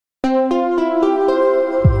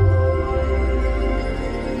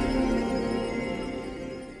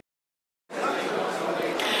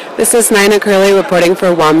This is Nina Curley reporting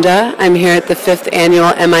for Wamda. I'm here at the 5th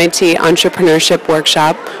Annual MIT Entrepreneurship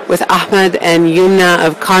Workshop with Ahmed and Yumna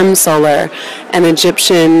of KarmSolar, an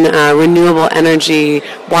Egyptian renewable energy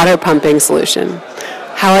water pumping solution.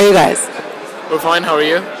 How are you guys? We're fine, how are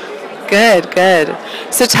you? Good, good.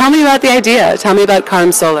 So tell me about the idea. Tell me about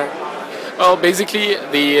KarmSolar. Well, basically,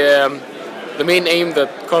 the main aim that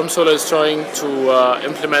KarmSolar is trying to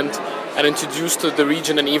implement and introduce to the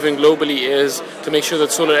region and even globally is to make sure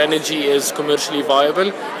that solar energy is commercially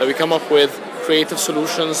viable, that we come up with creative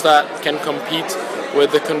solutions that can compete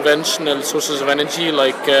with the conventional sources of energy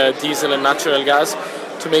like diesel and natural gas,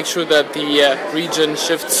 to make sure that the region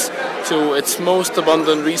shifts to its most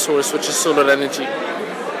abundant resource, which is solar energy.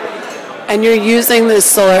 And you're using this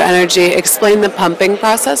solar energy. Explain the pumping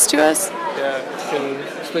process to us. Yeah, can you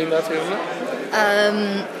explain that to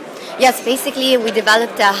you? Yes, basically we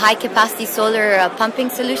developed a high-capacity solar pumping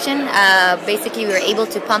solution. Basically we were able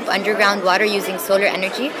to pump underground water using solar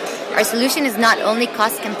energy. Our solution is not only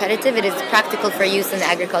cost competitive, it is practical for use in the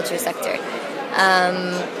agriculture sector.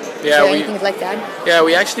 Anything like that? Yeah,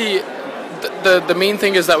 we actually, the main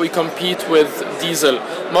thing is that we compete with diesel.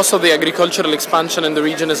 Most of the agricultural expansion in the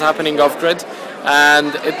region is happening off-grid,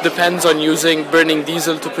 and it depends on burning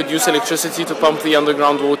diesel to produce electricity to pump the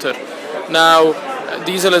underground water. Now,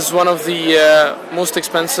 diesel is one of the most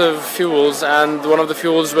expensive fuels, and one of the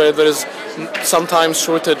fuels where there is sometimes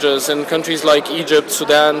shortages in countries like Egypt,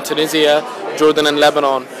 Sudan, Tunisia, Jordan and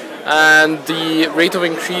Lebanon. And the rate of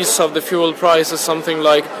increase of the fuel price is something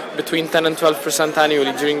like between 10 and 12%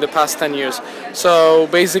 annually during the past 10 years. So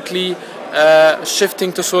basically,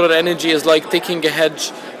 shifting to solar energy is like taking a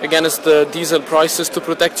hedge against the diesel prices to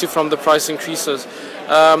protect you from the price increases.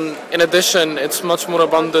 In addition, it's much more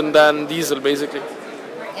abundant than diesel, basically.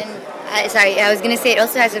 Sorry, I was going to say it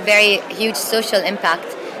also has a very huge social impact,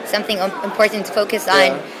 something important to focus on.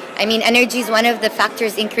 Yeah. I mean, energy is one of the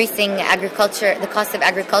factors increasing agriculture, the cost of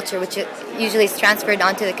agriculture, which usually is transferred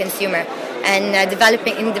onto the consumer. And in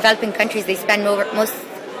developing countries, they spend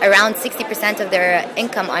around 60% of their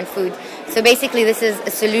income on food. So basically, this is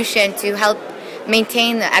a solution to help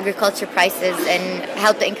maintain the agriculture prices and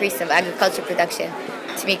help the increase of agriculture production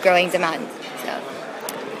to meet growing demand.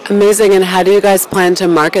 Amazing. And how do you guys plan to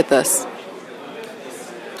market this?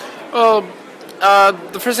 Well,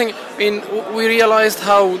 the first thing, we realized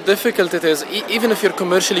how difficult it is. Even if you're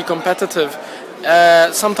commercially competitive,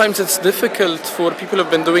 sometimes it's difficult for people who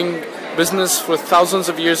have been doing business for thousands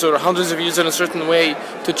of years or hundreds of years in a certain way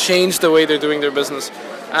to change the way they're doing their business.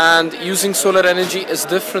 And using solar energy is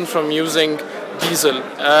different from using diesel.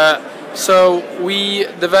 So we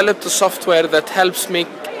developed a software that helps make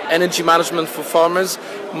energy management for farmers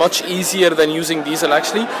much easier than using diesel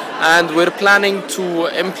actually, and we're planning to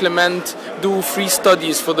do free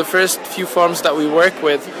studies for the first few farms that we work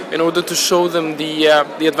with in order to show them the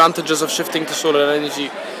advantages of shifting to solar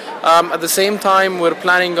energy. At the same time, we're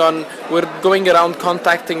going around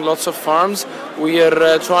contacting lots of farms. We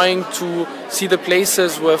are trying to see the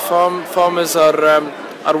places where farmers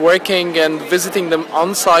are working and visiting them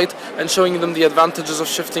on site and showing them the advantages of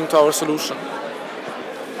shifting to our solution.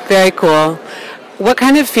 Very cool. What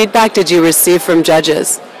kind of feedback did you receive from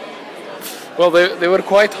judges? Well, they were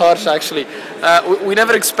quite harsh actually. We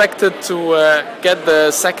never expected to get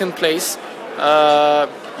the second place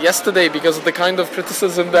yesterday because of the kind of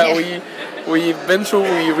criticism that we've been through.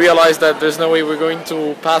 We realized that there's no way we're going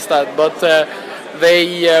to pass that, but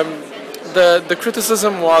the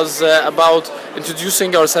criticism was about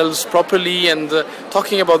introducing ourselves properly and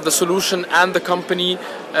talking about the solution and the company,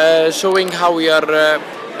 showing how we are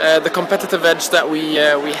the competitive edge that we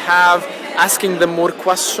have, asking them more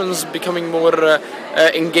questions, becoming more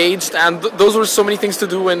engaged, and those were so many things to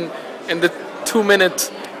do in the 2-minute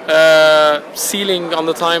ceiling on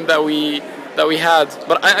the time that we had.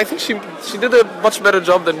 But I think she did a much better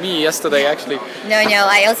job than me yesterday actually. No,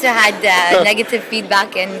 I also had negative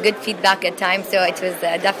feedback and good feedback at times, so it was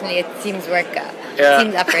definitely a team's work,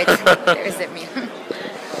 team's effort.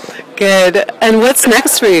 Good. And what's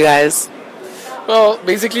next for you guys? Well,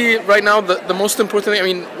 basically, right now, the most important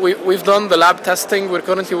thing, we've done the lab testing. We're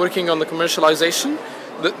currently working on the commercialization.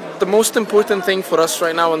 The most important thing for us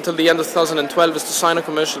right now until the end of 2012 is to sign a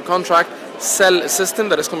commercial contract, sell a system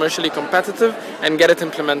that is commercially competitive, and get it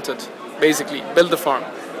implemented. Basically, build the farm.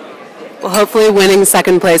 Well, hopefully winning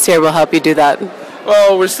second place here will help you do that.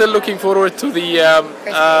 Well, we're still looking forward to the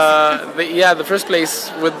first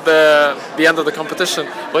place with the end of the competition.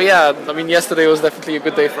 But yeah, yesterday was definitely a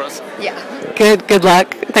good day for us. Yeah. Good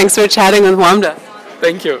luck. Thanks for chatting with Wamda.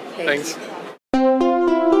 Thank you. Thanks.